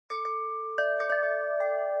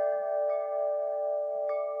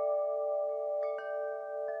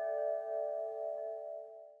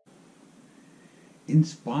in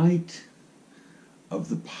spite of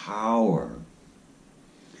the power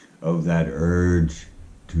of that urge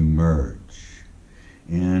to merge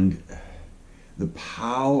and the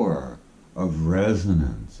power of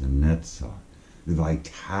resonance and netzach, the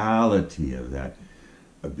vitality of that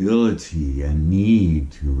ability and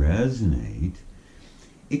need to resonate,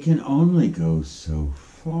 it can only go so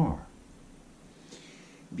far.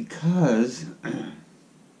 Because the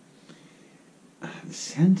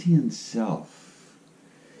sentient self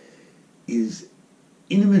is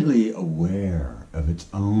intimately aware of its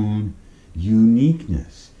own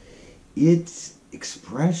uniqueness. Its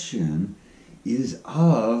expression is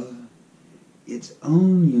of its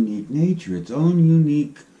own unique nature, its own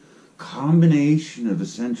unique combination of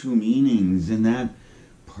essential meanings in that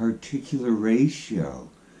particular ratio.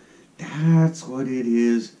 That's what it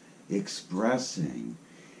is expressing.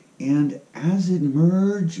 And as it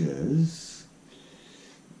merges,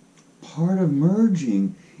 part of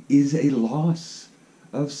merging is a loss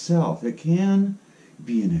of self. It can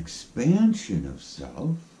be an expansion of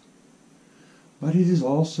self, but it is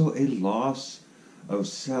also a loss of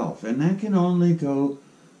self. And that can only go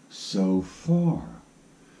so far.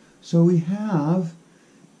 So we have,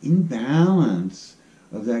 in balance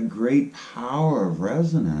of that great power of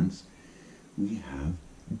resonance, we have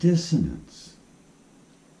dissonance.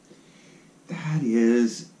 That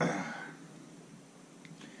is,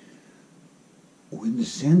 when the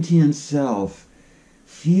sentient self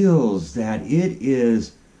feels that it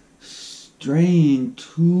is straying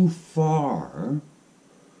too far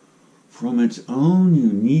from its own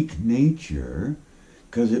unique nature,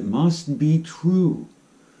 because it must be true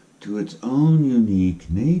to its own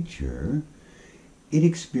unique nature, it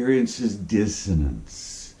experiences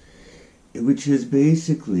dissonance, which is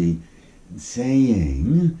basically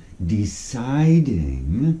saying,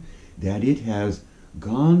 deciding that it has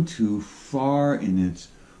gone too far in its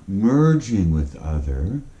merging with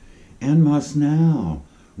other and must now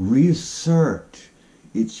reassert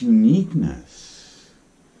its uniqueness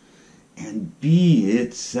and be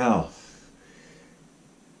itself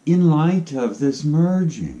in light of this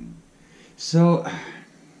merging. So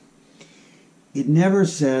it never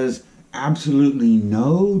says absolutely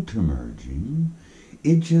no to merging.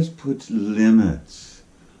 It just puts limits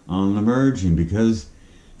on the merging, because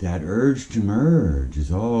that urge to merge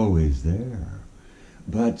is always there.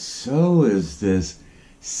 But so is this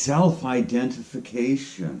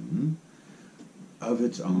self-identification of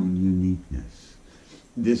its own uniqueness.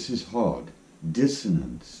 This is Hod,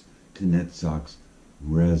 dissonance to Netzach's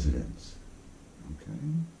residence. Okay?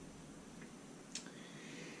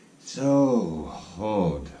 So,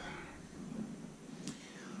 Hod.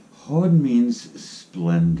 Hod means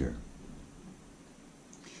splendor.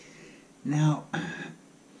 Now,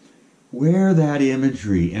 where that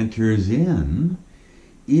imagery enters in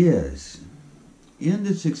is, in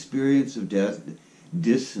this experience of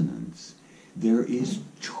dissonance, there is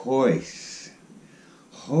choice.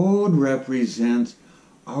 Hod represents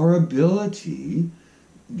our ability,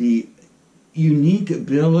 the unique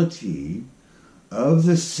ability of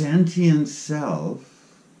the sentient self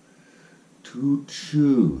to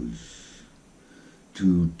choose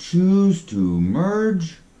to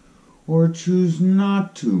merge or choose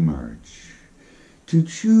not to merge, to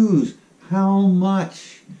choose how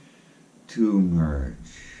much to merge.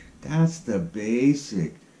 That's the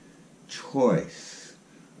basic choice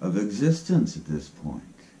of existence at this point.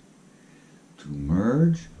 To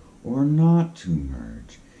merge or not to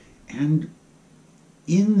merge. And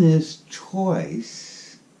in this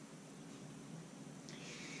choice,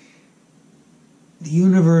 the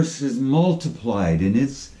universe is multiplied in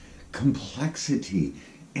its complexity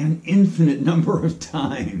an infinite number of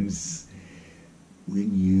times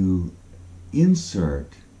when you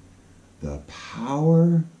insert the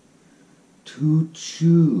power to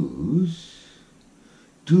choose,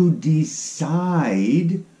 to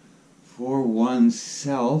decide for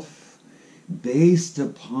oneself based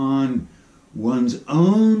upon one's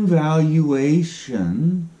own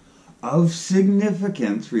valuation of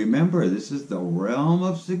significance. Remember, this is the realm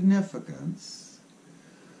of significance.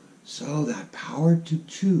 So that power to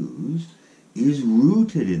choose is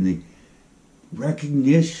rooted in the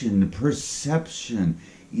recognition, perception,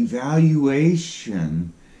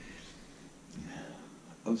 evaluation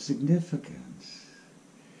of significance.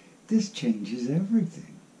 This changes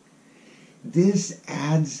everything. This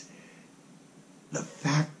adds the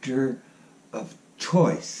factor of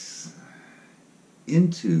choice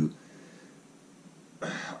into,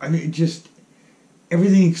 just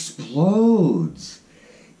everything explodes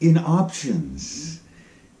in options.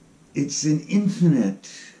 It's an infinite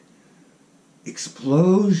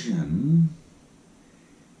explosion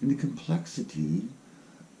in the complexity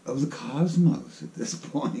of the cosmos at this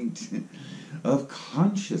point, of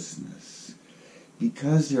consciousness,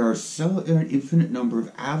 because there are so an infinite number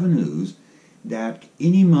of avenues that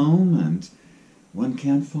any moment one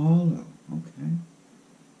can follow, okay?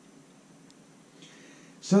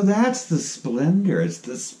 So that's the splendor. It's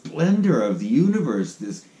the splendor of the universe,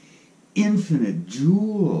 this infinite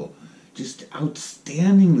jewel, just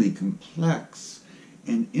outstandingly complex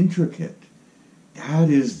and intricate. That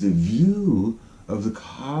is the view of the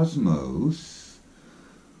cosmos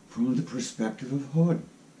from the perspective of Hod.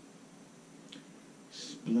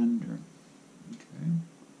 Splendor. Okay.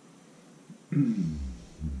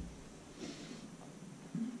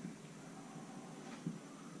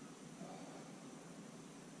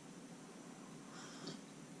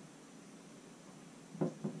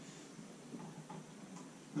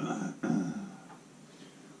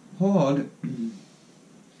 Hod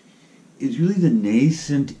is really the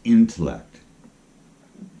nascent intellect.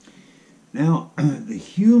 Now, the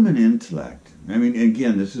human intellect, I mean,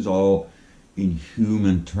 again, this is all in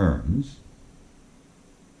human terms,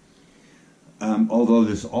 although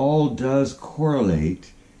this all does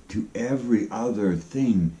correlate to every other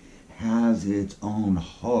thing, has its own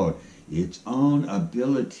Hod, its own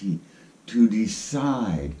ability to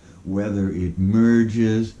decide whether it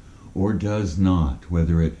merges or does not,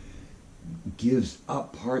 whether it gives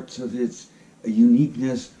up parts of its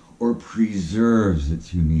uniqueness or preserves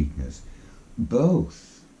its uniqueness.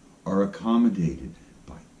 Both are accommodated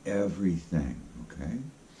by everything, okay?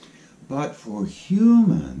 But for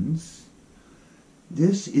humans,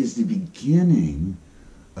 this is the beginning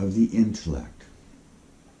of the intellect.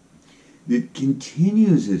 It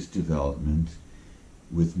continues its development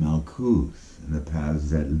with Malkuth and the paths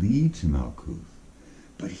that lead to Malkuth.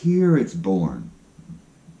 But here it's born.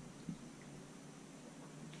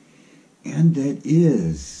 And that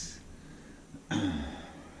is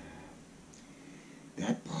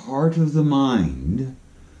that part of the mind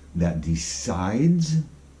that decides,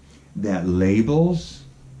 that labels,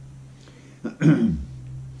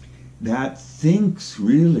 that thinks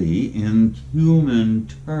really in human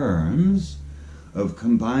terms of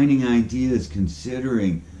combining ideas,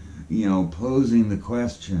 considering, posing the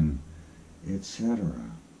question,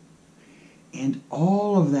 etc. And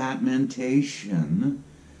all of that mentation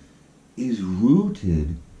is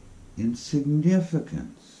rooted in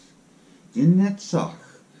significance, in netzach,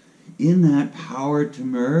 in that power to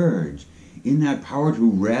merge, in that power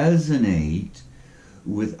to resonate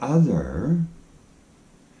with other.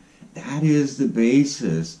 That is the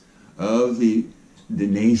basis of the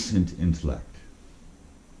nascent intellect.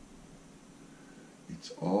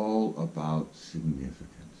 It's all about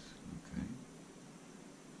significance, okay?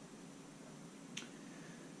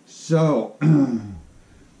 So,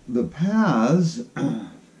 the paths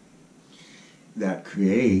that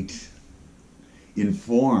create,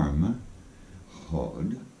 inform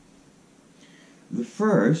Hod, the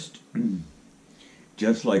first,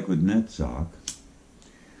 just like with Netzach,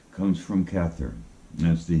 comes from Kether.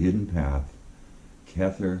 That's the hidden path,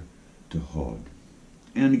 Kether to Hod.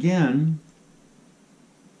 And again,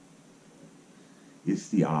 it's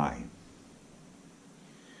the I.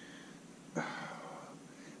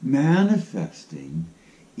 Manifesting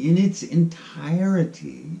in its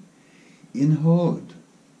entirety in Hod.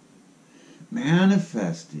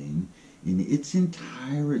 Manifesting in its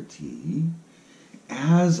entirety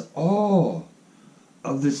as all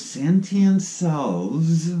of the sentient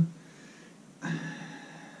selves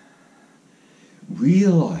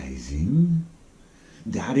realizing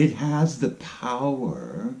that it has the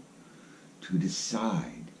power to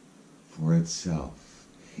decide for itself.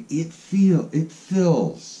 It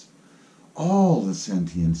fills all the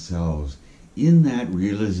sentient selves in that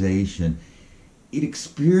realization. It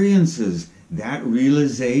experiences that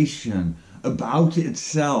realization about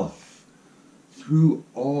itself through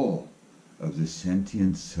all of the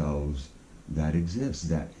sentient selves that exist,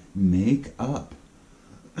 that make up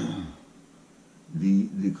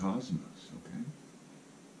the cosmos,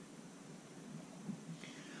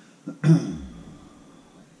 okay?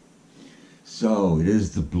 So it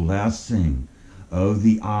is the blessing of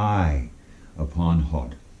the I upon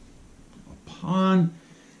Hod, upon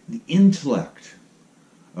the intellect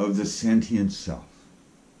of the sentient self.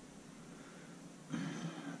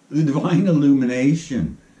 The divine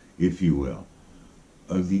illumination, if you will,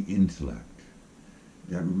 of the intellect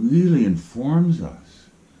that really informs us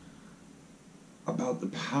about the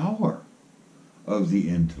power of the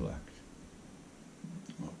intellect.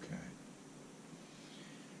 Okay.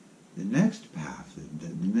 The next path,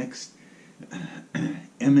 the next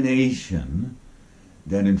emanation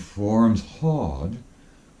that informs Hod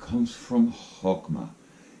comes from Chokmah.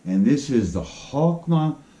 And this is the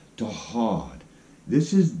Chokmah to Hod.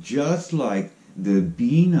 This is just like the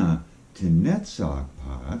Bina to Netzach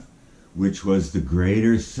path, which was the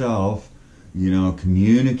greater self,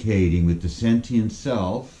 communicating with the sentient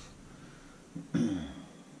self.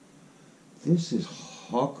 This is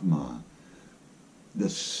Chokmah, the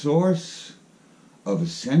source of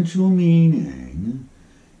essential meaning,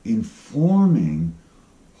 informing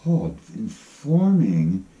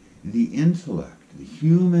the intellect, the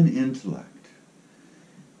human intellect.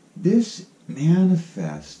 This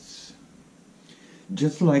manifests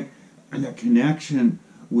just like the connection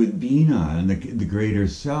with Bina and the greater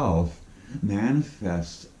self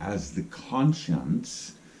manifests as the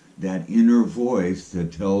conscience, that inner voice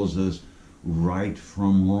that tells us right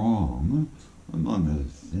from wrong, among other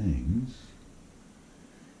things.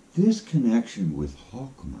 This connection with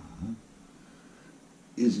Chokmah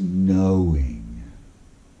is knowing.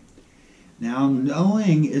 Now,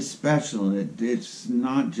 knowing is special, and it's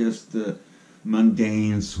not just the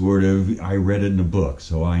mundane sort of, I read it in a book,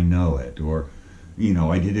 so I know it, or,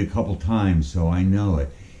 I did it a couple times, so I know it.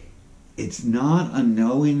 It's not a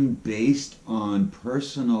knowing based on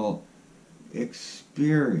personal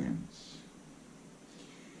experience.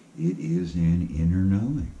 It is an inner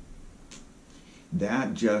knowing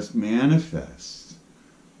that just manifests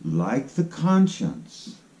like the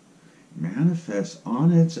conscience, manifests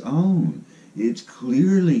on its own. It's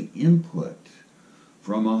clearly input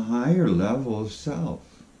from a higher level of self,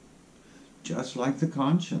 just like the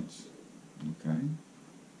conscience. Okay?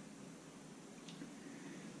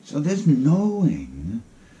 So this knowing,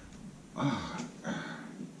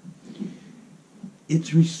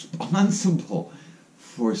 it's responsible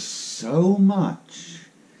for so much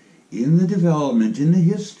in the development, in the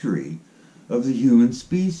history of the human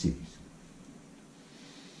species.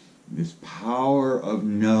 This power of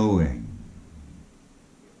knowing.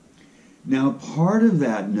 Now, part of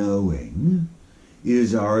that knowing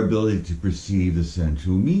is our ability to perceive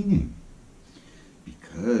essential meaning,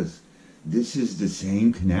 because this is the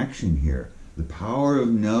same connection here. The power of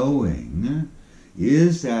knowing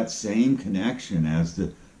is that same connection as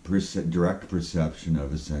the direct perception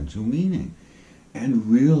of essential meaning. And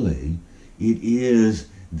really, it is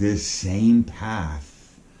this same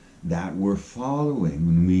path that we're following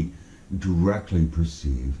when we directly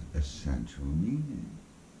perceive essential meaning.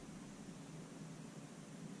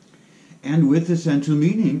 And with essential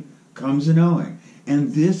meaning comes a knowing.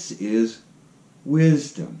 And this is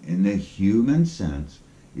wisdom. In the human sense,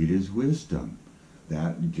 it is wisdom.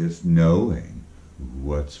 That just knowing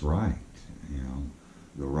what's right,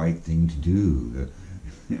 the right thing to do.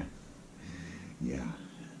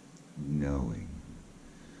 Knowing.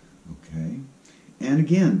 Okay? And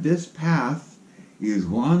again, this path is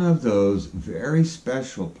one of those very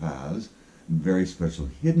special paths, very special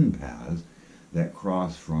hidden paths, that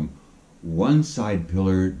cross from one side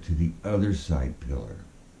pillar to the other side pillar.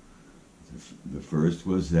 The first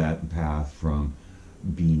was that path from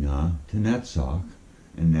Bina to Netzach,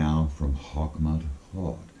 and now from Chokmah to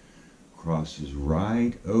Hod. Crosses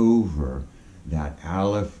right over that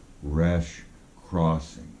Aleph Resh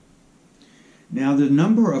crossing. Now, the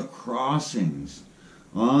number of crossings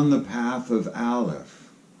on the path of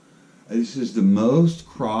Aleph, this is the most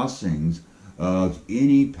crossings of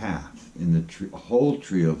any path in the whole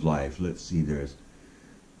tree of life. Let's see, there's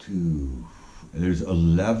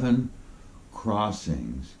 11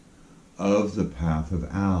 crossings of the path of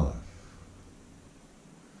Aleph.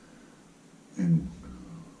 And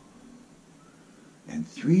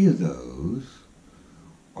 3 of those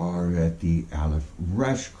are at the Aleph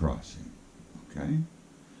Resh crossing. Okay?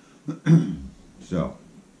 So,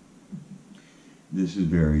 this is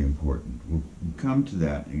very important. We'll come to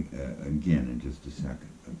that again in just a second.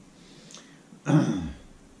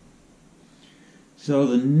 So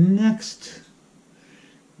the next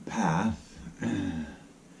path,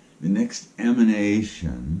 the next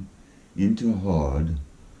emanation into Hod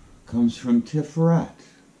comes from Tiferet,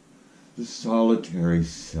 the solitary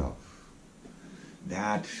self.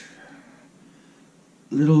 That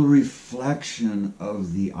little reflection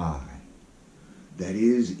of the I that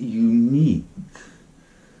is unique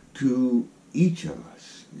to each of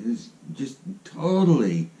us, is just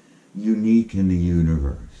totally unique in the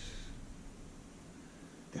universe.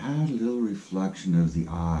 That little reflection of the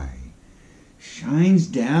I shines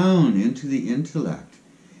down into the intellect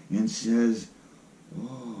and says,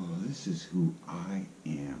 oh, this is who I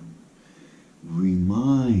am.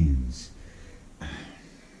 Reminds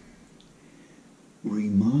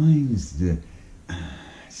the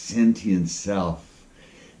sentient self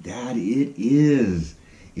that it is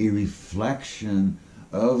a reflection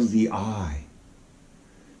of the I,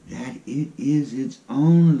 that it is its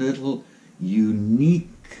own little unique,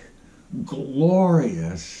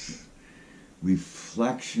 glorious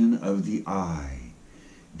reflection of the I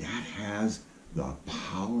that has the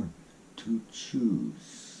power to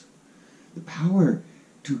choose, the power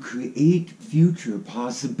to create future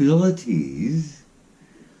possibilities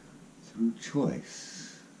through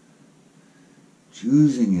choice.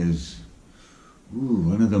 Choosing is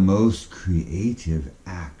one of the most creative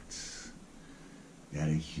acts that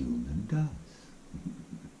a human does.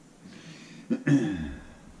 Okay.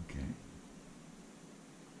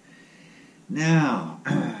 Now,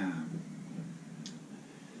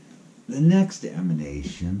 the next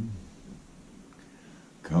emanation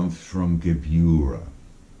comes from Gebura.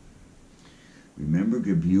 Remember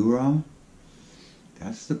Gebura?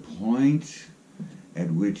 That's the point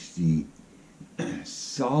at which the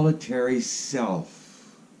solitary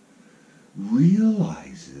self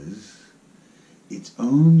realizes its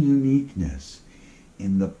own uniqueness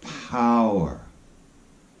in the power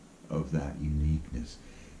of that uniqueness.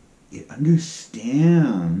 It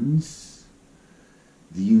understands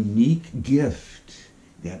the unique gift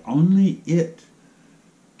that only it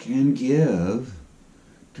can give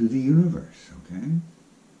to the universe, okay?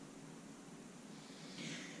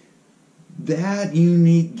 That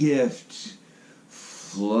unique gift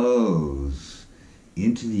flows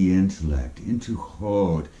into the intellect, into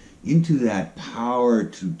Hod, into that power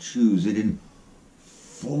to choose. It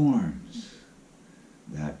informs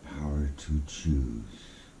that power to choose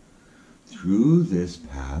through this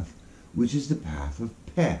path, which is the path of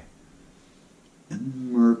Pe,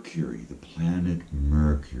 and Mercury, the planet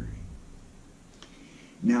Mercury.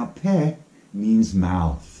 Now, Pe means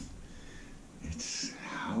mouth. It's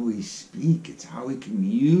how we speak. It's how we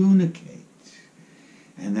communicate.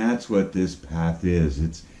 And that's what this path is.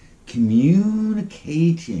 It's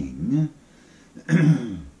communicating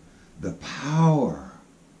the power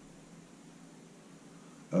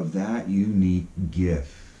of that unique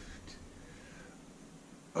gift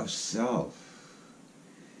of self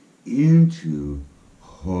into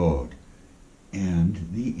Hod and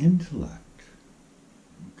the intellect.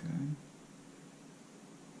 Okay?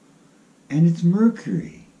 And it's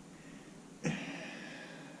Mercury.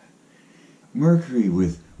 Mercury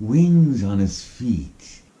with wings on his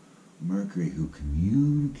feet. Mercury who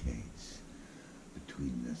communicates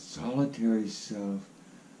between the solitary self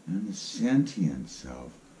and the sentient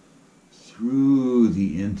self through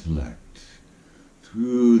the intellect,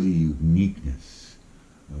 through the uniqueness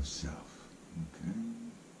of self. Okay?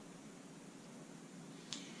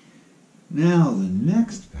 Now, the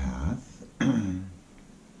next path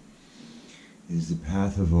is the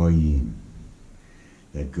path of Ayin,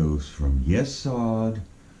 that goes from Yesod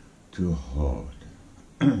to Hod.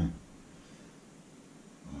 The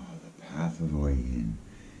path of Ayin.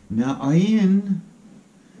 Now, Ayin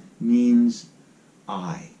means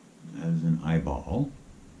eye, as an eyeball,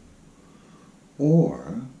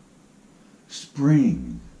 or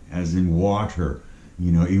spring, as in water,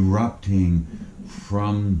 erupting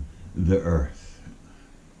from the earth,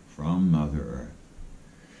 from Mother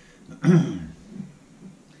Earth.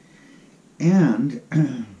 And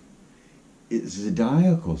its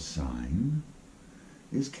zodiacal sign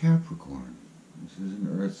is Capricorn. This is an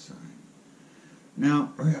earth sign.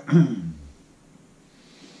 Now,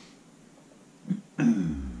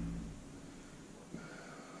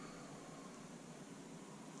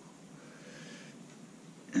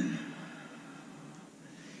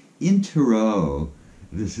 in Tarot,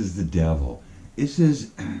 this is the devil. This is,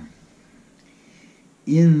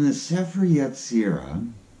 in the Sefer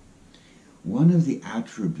Yetzirah, one of the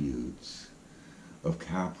attributes of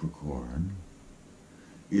Capricorn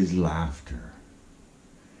is laughter.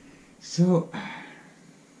 So,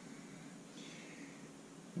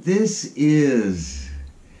 this is,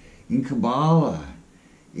 in Kabbalah,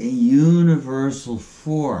 a universal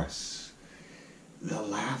force. The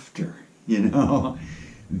laughter, the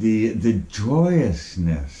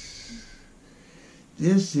joyousness.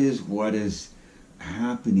 This is what is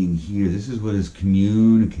happening here. This is what is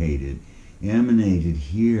communicated, emanated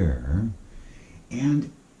here,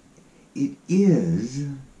 and it is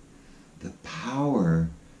the power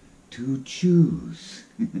to choose.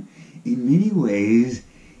 In many ways,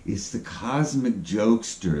 it's the cosmic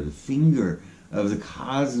jokester, the finger of the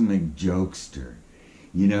cosmic jokester.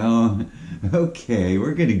 Okay,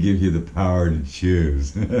 we're going to give you the power to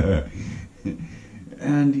choose.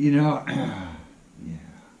 And,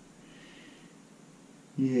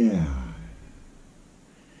 yeah.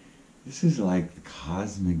 This is like the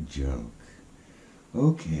cosmic joke.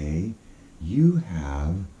 Okay, you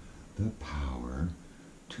have the power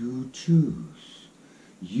to choose.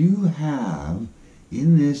 You have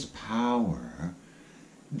in this power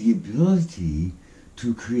the ability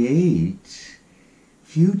to create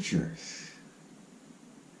futures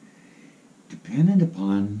dependent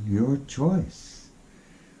upon your choice.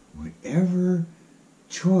 Whatever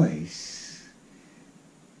choice,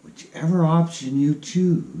 whichever option you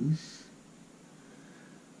choose,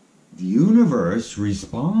 the universe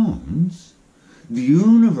responds, the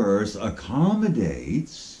universe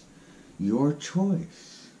accommodates your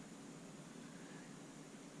choice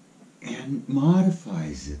and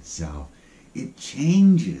modifies itself. It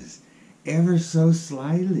changes ever so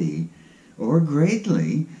slightly or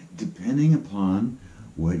greatly depending upon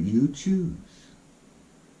what you choose.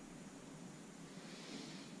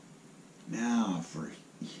 Now, for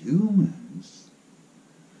humans,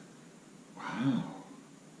 wow,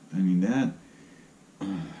 I mean that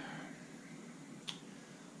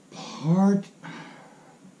part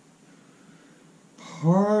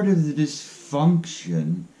of the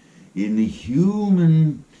dysfunction in the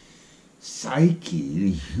human psyche,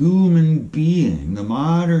 the human being, the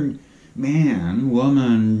modern man,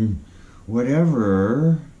 woman,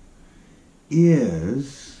 whatever,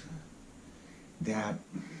 is that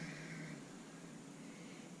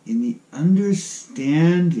in the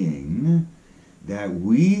understanding that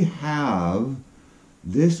we have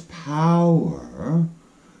this power,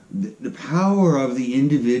 the power of the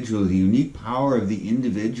individual, the unique power of the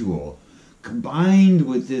individual, combined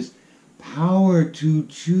with this power to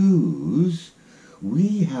choose,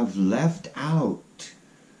 we have left out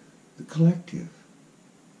the collective.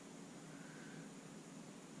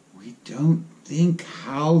 We don't think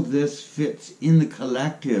how this fits in the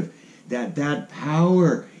collective, that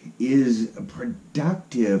power is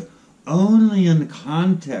productive only in the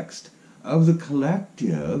context of the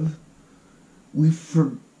collective. We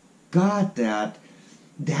forgot that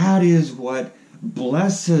is what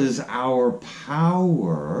blesses our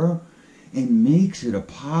power and makes it a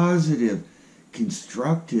positive,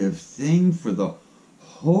 constructive thing for the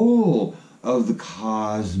whole of the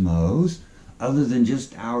cosmos, other than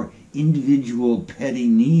just our individual petty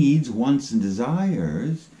needs, wants, and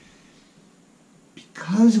desires.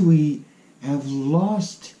 Because we have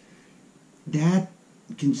lost that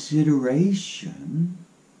consideration,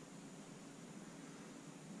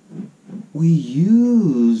 we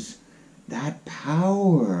use that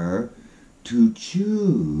power to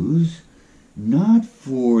choose not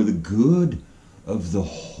for the good of the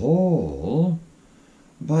whole,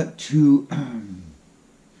 but to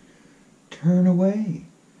turn away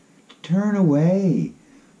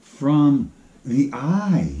from the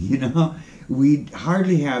I. We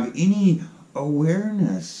hardly have any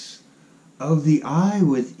awareness of the I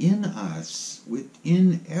within us,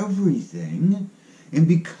 within everything. And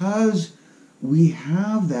because we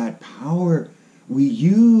have that power, we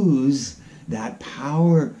use that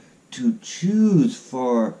power to choose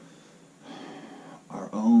for our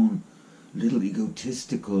own little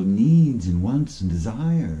egotistical needs and wants and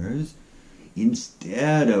desires,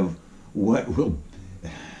 instead of what will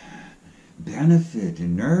benefit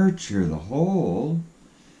and nurture the whole.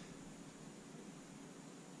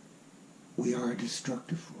 We are a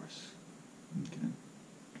destructive force. Okay?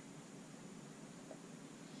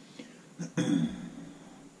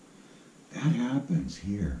 That happens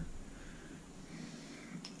here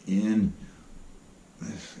in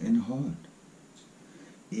Hod.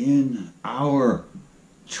 In our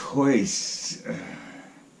choice,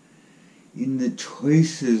 in the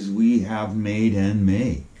choices we have made and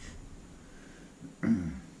make.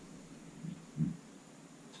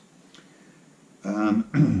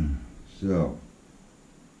 So,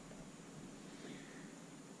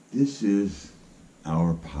 this is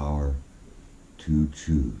our power to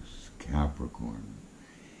choose, Capricorn.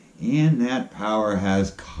 And that power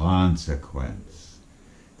has consequence.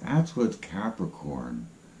 That's what Capricorn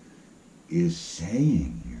is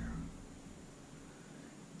saying here.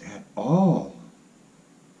 That all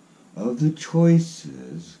of the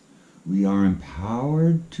choices we are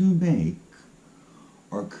empowered to make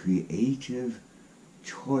are creative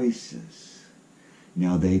choices.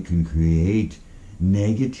 Now they can create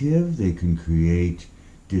negative, they can create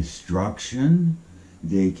destruction,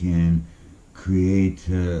 they can create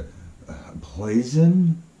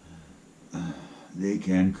poison, they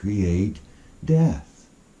can create death.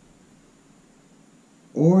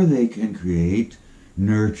 Or they can create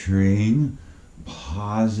nurturing,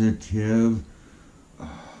 positive,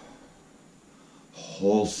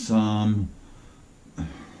 wholesome,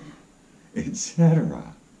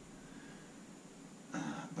 etc.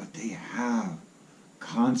 But they have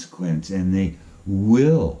consequence, and they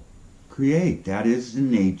will create. That is the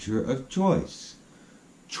nature of choice.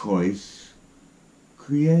 Choice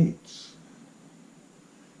creates.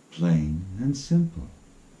 Plain and simple.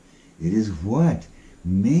 It is what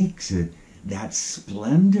makes it that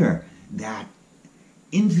splendor, that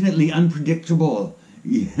infinitely unpredictable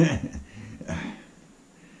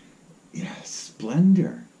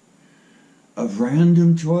splendor of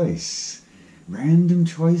random choice, random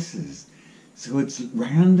choices. So it's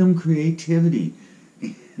random creativity.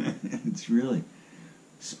 It's really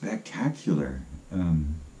spectacular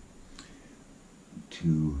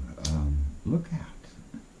to look at,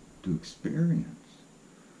 to experience.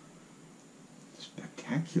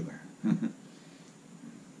 Spectacular.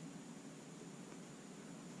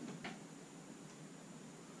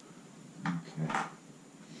 Okay.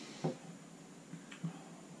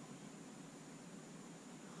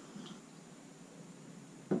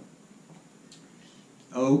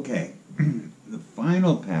 Okay. The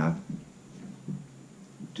final path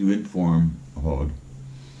to inform Hod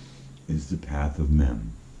is the path of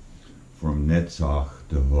Mem, from Netzach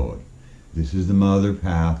to Hod. This is the mother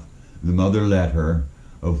path, the mother letter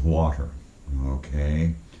of water.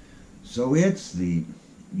 Okay? So it's the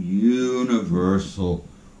universal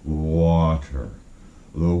water,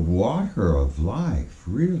 the water of life,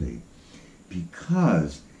 really,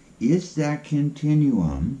 because it's that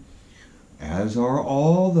continuum, as are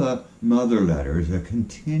all the mother letters, a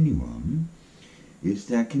continuum. It's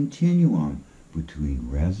that continuum between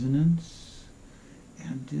resonance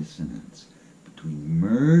and dissonance, between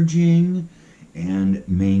merging and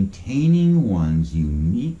maintaining one's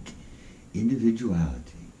unique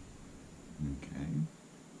individuality. Okay?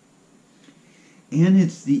 And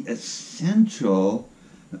it's the essential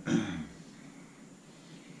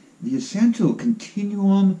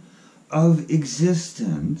continuum of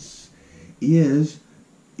existence is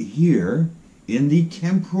here in the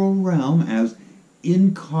temporal realm as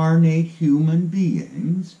incarnate human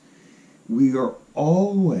beings. We are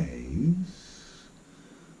always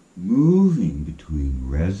moving between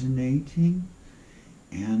resonating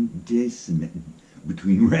and dissonance,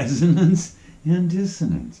 between resonance and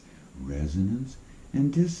dissonance, resonance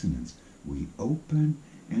and dissonance. We open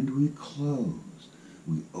and we close.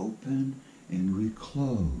 We open and we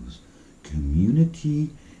close. Community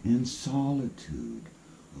and solitude.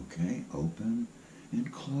 Okay? Open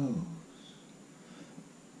and close.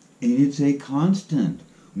 And it's a constant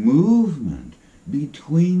movement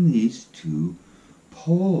between these two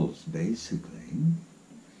poles, basically.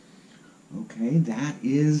 Okay? That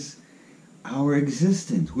is our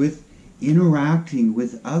existence, with interacting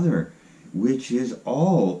with other, which is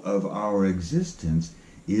all of our existence,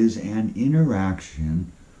 is an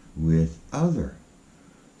interaction with other.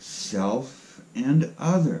 Self and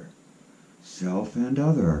other. Self and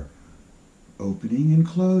other. Opening and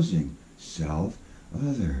closing. Self,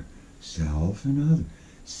 other. Self and other.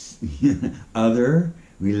 Other,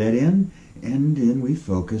 we let in, and then we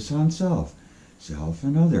focus on self. Self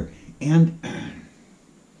and other. And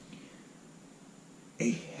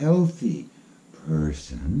a healthy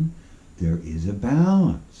person, there is a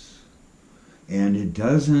balance. And it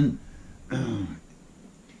doesn't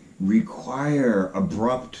require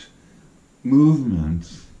abrupt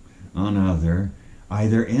movements on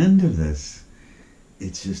either end of this.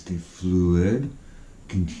 It's just a fluid,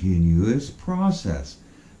 continuous process.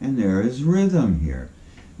 And there is rhythm here.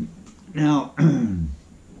 Now,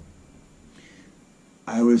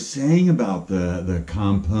 I was saying about the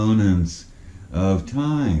components of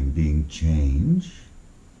time being change,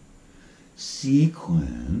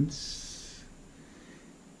 sequence,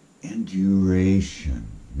 and duration.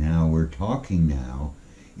 Now we're talking now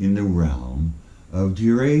in the realm of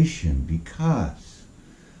duration, because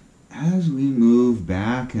as we move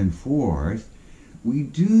back and forth, we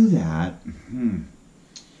do that.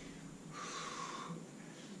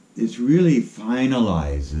 This really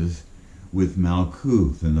finalizes with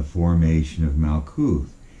Malkuth and the formation of Malkuth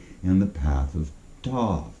and the path of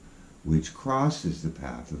Tav, which crosses the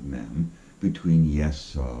path of Mem between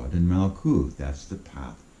Yesod and Malkuth. That's the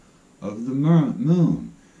path of the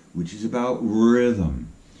moon, which is about rhythm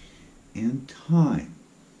and time,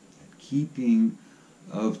 that keeping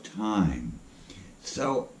of time.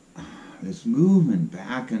 So this movement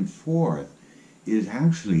back and forth is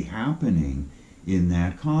actually happening in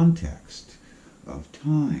that context of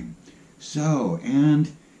time. So,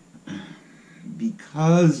 and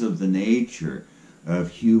because of the nature of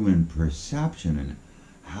human perception and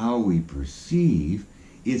how we perceive,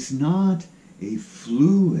 it's not a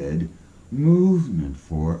fluid movement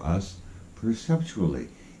for us perceptually.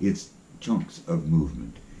 It's chunks of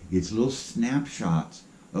movement. It's little snapshots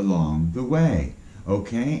along the way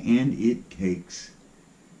Okay? And it takes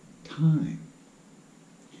time.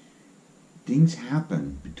 Things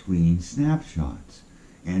happen between snapshots,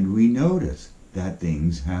 and we notice that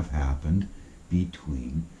things have happened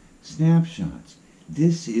between snapshots.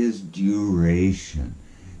 This is duration.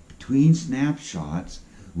 Between snapshots,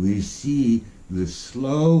 we see the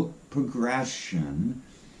slow progression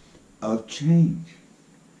of change.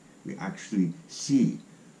 We actually see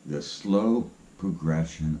the slow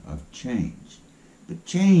progression of change. But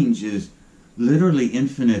change is literally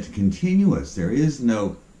infinite continuous. There is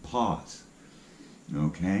no pause.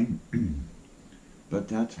 Okay? But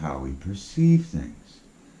that's how we perceive things.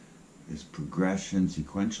 This progression,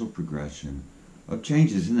 sequential progression of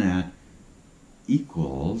changes, and that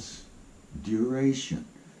equals duration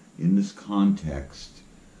in this context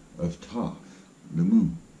of Toph, the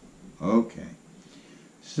moon. Okay.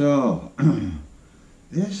 So,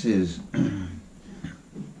 this is,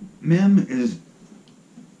 Mem is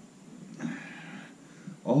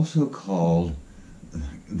also called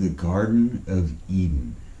the Garden of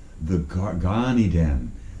Eden, the Gan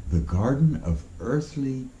Eden, the Garden of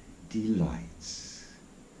Earthly Delights.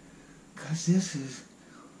 Because this is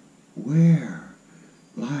where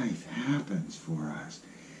life happens for us.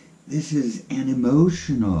 This is an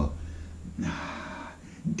emotional,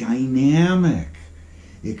 dynamic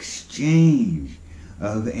exchange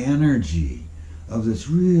of energy, of this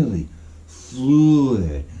really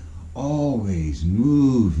fluid, always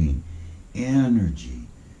moving energy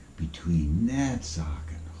between Netzach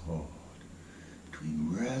and Hod,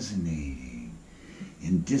 between resonating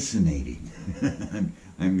and dissonating.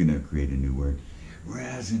 I'm going to create a new word.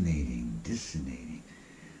 Resonating, dissonating,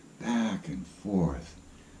 back and forth.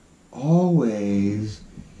 Always,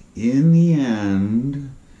 in the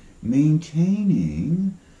end,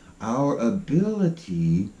 maintaining our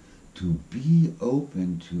ability to be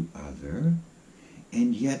open to other,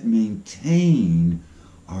 and yet maintain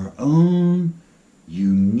our own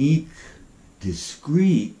unique,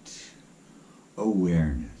 discrete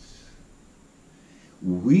awareness.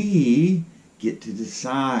 We get to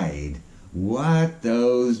decide what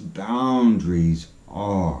those boundaries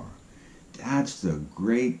are. That's the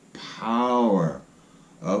great power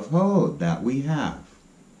of Hod that we have.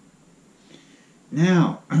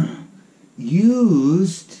 Now,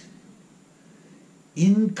 used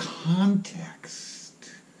in context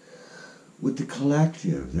with the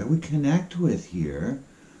collective that we connect with here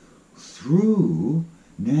through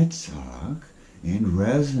Netzach and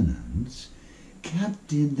resonance,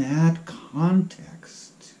 kept in that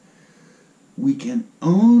context, we can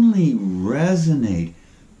only resonate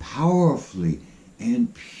powerfully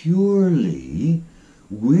and purely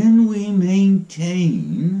when we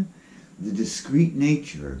maintain the discrete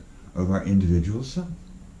nature of our individual self.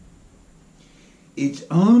 It's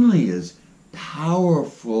only as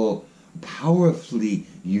powerfully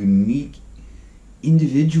unique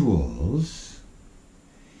individuals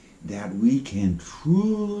that we can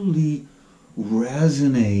truly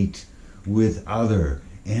resonate with other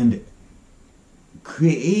and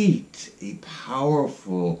create a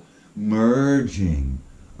powerful merging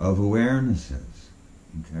of awarenesses.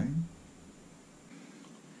 Okay?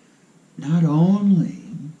 Not only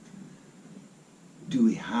do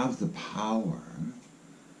we have the power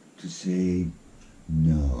to say,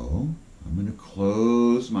 no, I'm going to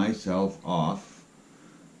close myself off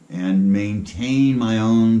and maintain my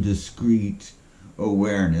own discrete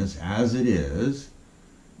awareness as it is,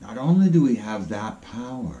 not only do we have that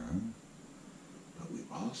power, but we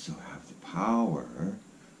also have the power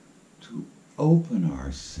to open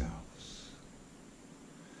ourselves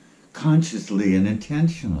consciously and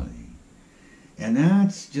intentionally. And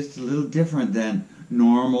that's just a little different than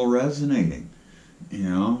normal resonating. You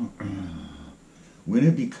know, when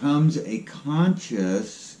it becomes a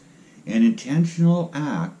conscious and intentional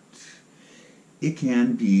act, it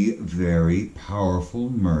can be very powerful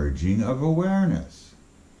merging of awareness.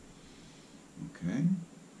 Okay?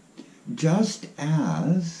 Just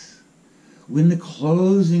as when the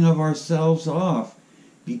closing of ourselves off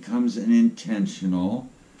becomes an intentional,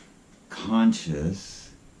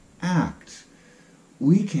 conscious act,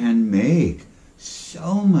 we can make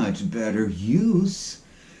so much better use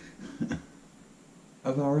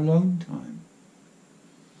of our alone time.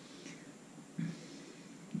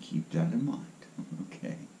 Keep that in mind.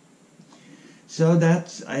 Okay. So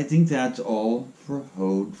I think that's all for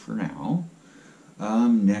Hod for now.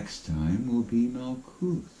 Next time will be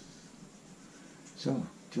Malkuth. So,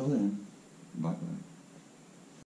 till then, bye-bye.